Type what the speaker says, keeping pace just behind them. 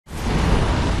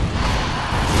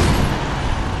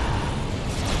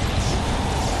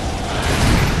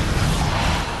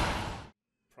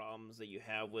problems that you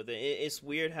have with it. It's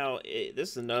weird how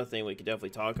this is another thing we could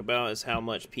definitely talk about is how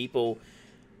much people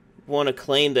want to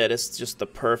claim that it's just the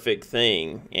perfect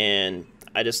thing, and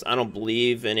I don't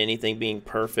believe in anything being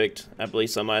perfect. I believe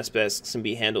some aspects can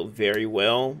be handled very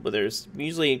well, but there's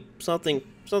usually something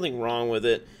wrong with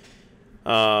it.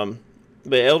 But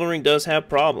Elden Ring does have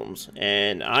problems,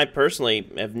 and I personally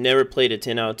have never played a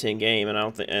 10 out of 10 game,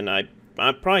 and I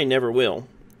probably never will.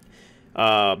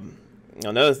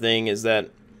 Another thing is that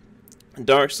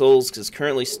Dark Souls is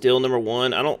currently still number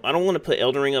one. I don't want to put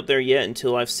Elden Ring up there yet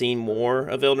until I've seen more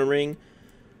of Elden Ring.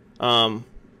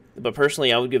 But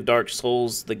personally, I would give Dark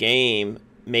Souls the game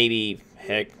maybe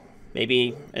an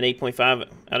 8.5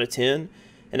 out of 10,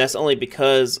 and that's only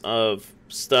because of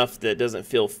stuff that doesn't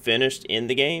feel finished in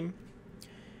the game.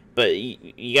 But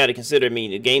you got to consider, I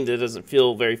mean, a game that doesn't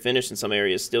feel very finished in some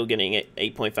areas still getting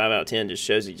 8.5 out of 10 just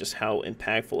shows you just how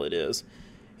impactful it is.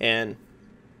 And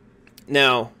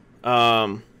now,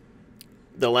 The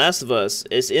Last of Us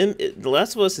is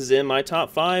in my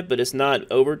top 5, but it's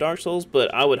not over Dark Souls.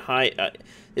 But I would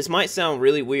this might sound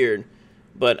really weird,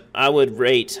 but I would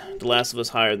rate The Last of Us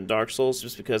higher than Dark Souls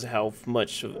just because of how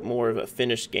much more of a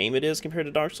finished game it is compared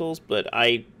to Dark Souls. But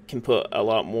I can put a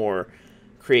lot more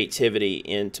creativity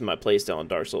into my playstyle on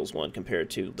Dark Souls 1 compared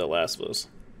to The Last of Us.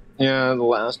 Yeah, The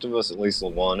Last of Us, at least the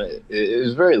one, it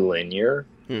was very linear.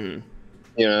 Mm-hmm.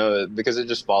 You know, because it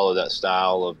just followed that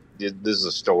style of this is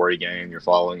a story game. You're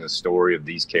following the story of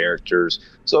these characters,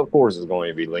 so of course it's going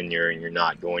to be linear, and you're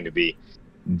not going to be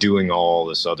doing all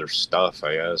this other stuff,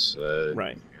 I guess.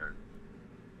 Right.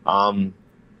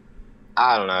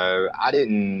 I don't know. I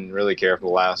didn't really care for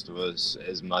The Last of Us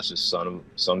as much as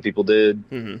some people did.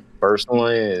 Mm-hmm.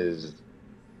 Personally,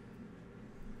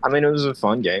 I mean, it was a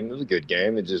fun game. It was a good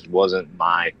game. It just wasn't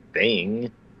my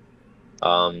thing.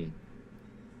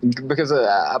 Because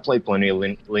I played plenty of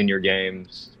linear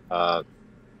games. God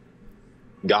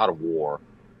of War.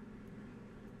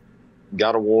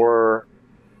 God of War,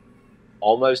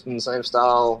 almost in the same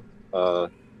style,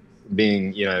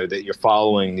 being, you know, that you're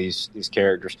following these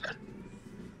characters'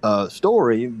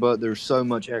 story, but there's so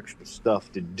much extra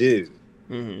stuff to do.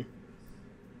 Mm-hmm.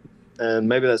 And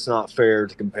maybe that's not fair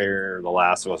to compare The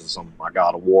Last of Us to some of my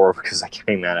God of War because they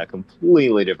came out at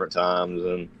completely different times,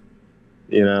 and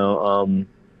you know.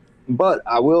 But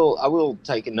I will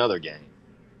take another game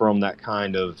from that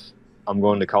kind of, I'm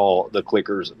going to call the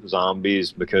clickers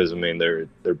zombies, because I mean they're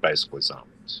basically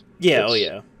zombies.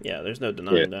 Yeah, yeah. There's no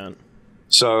denying that.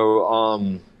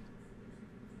 So,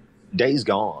 Days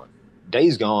Gone.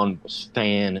 Days Gone was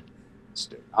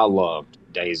fantastic. I loved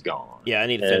Days Gone. Yeah, I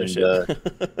need to finish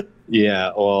it.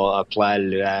 Yeah, well, I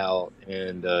platted it out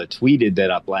and tweeted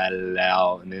that I platted it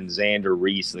out, and then Xander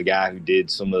Reese, the guy who did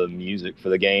some of the music for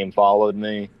the game, followed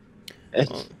me.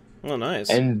 Oh, nice.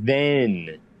 And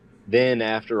then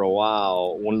after a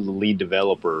while, one of the lead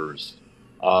developers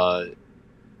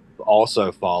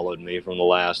also followed me from The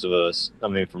Last of Us. I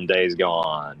mean, from Days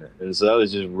Gone. And so that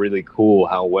was just really cool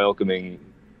how welcoming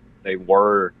they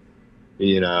were.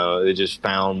 You know, they just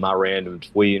found my random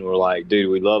tweet and were like,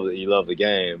 dude, we love that you love the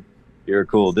game. You're a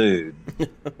cool dude.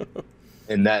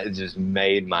 And that just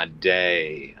made my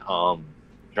day.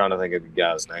 Trying to think of the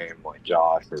guy's name, like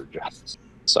Josh or Josh.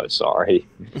 So sorry.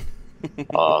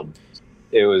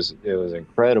 It was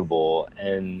incredible,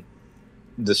 and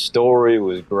the story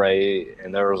was great,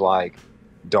 and there was like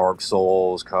Dark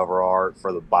Souls cover art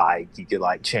for the bike. You could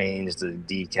like change the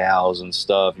decals and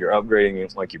stuff. You're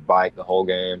upgrading like your bike the whole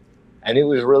game, and it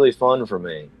was really fun for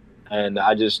me. And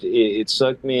it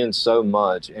sucked me in so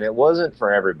much, and it wasn't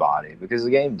for everybody because the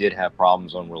game did have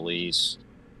problems on release.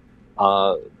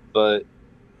 But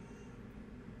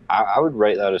I would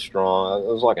rate that as strong. It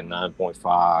was like a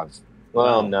 9.5.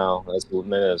 Well, no, it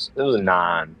was a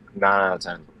 9 out of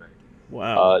 10 for me.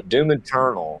 Wow. Doom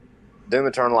Eternal,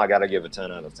 I got to give a 10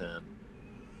 out of 10.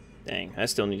 Dang, I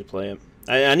still need to play it.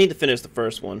 I need to finish the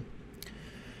first one.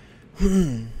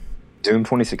 Doom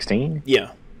 2016?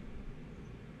 Yeah.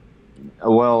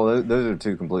 Well, those are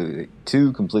two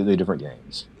completely different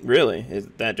games. Really? Is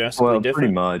that drastically different?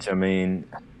 Pretty much. I mean,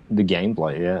 the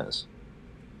gameplay, yes.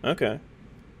 Okay.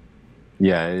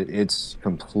 Yeah, it's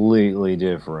completely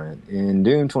different. In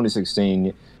Doom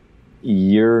 2016,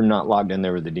 you're not locked in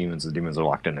there with the demons are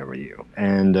locked in there with you.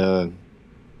 And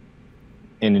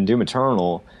in Doom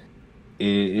Eternal,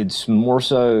 it's more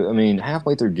so, I mean,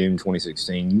 halfway through Doom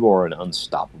 2016, you are an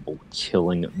unstoppable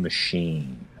killing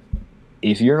machine.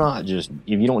 If you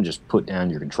don't just put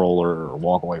down your controller or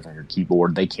walk away from your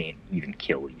keyboard, they can't even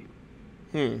kill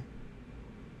you.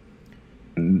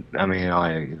 I mean,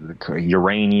 like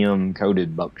uranium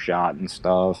coated buckshot and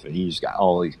stuff, and he's got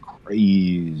all these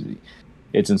crazy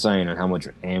It's insane on how much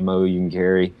ammo you can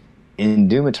carry. In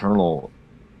Doom Eternal,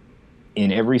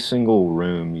 in every single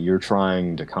room, you're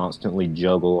trying to constantly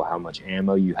juggle how much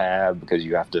ammo you have because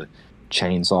you have to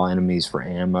chainsaw enemies for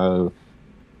ammo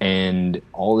and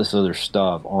all this other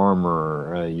stuff,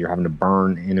 armor. You're having to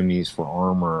burn enemies for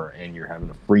armor, and you're having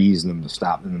to freeze them to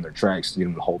stop them in their tracks to get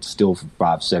them to hold still for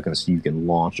 5 seconds so you can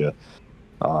launch a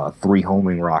 3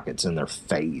 homing rockets in their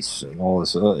face and all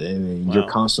this. And you're Wow.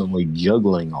 constantly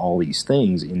juggling all these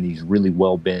things in these really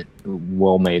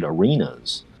well-made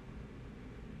arenas,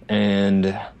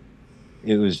 and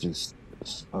it was just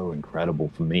so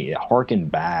incredible for me. It harkened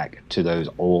back to those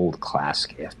old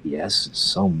classic FPS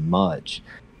so much,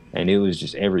 and it was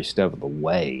just every step of the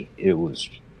way. It was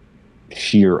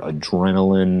sheer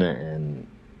adrenaline and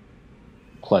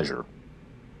pleasure.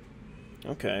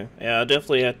 Okay. Yeah, I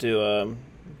definitely have to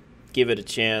give it a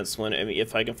chance when I mean,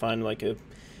 if I can find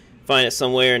find it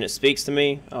somewhere and it speaks to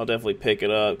me, I'll definitely pick it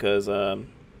up because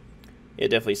it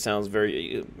definitely sounds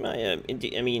very.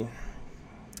 I mean,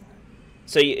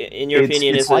 so in your It's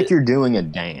opinion, it's is like it you're doing a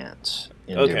dance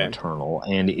in Doom okay? Eternal,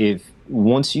 and if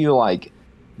once you like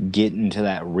get into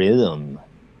that rhythm,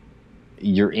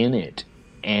 you're in it,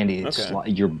 and it's Okay.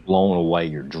 like you're blown away,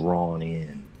 you're drawn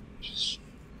in. Just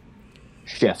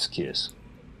chef's kiss.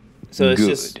 So it's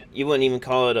just Good. you wouldn't even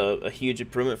call it a huge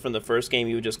improvement from the first game.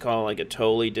 You would just call it like a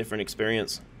totally different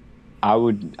experience. I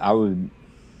would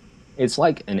it's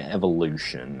like an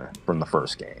evolution from the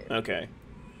first game. Okay.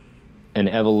 An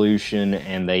evolution,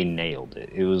 and they nailed it.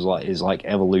 It's like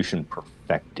evolution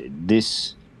perfected.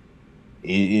 This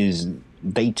is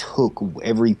they took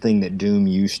everything that Doom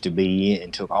used to be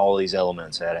and took all these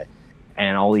elements at it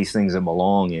and all these things that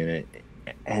belong in it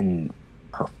and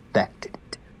perfected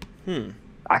it. Hmm.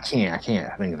 I can't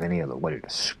think of any other way to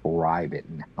describe it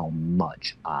and how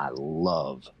much I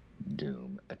love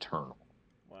Doom Eternal.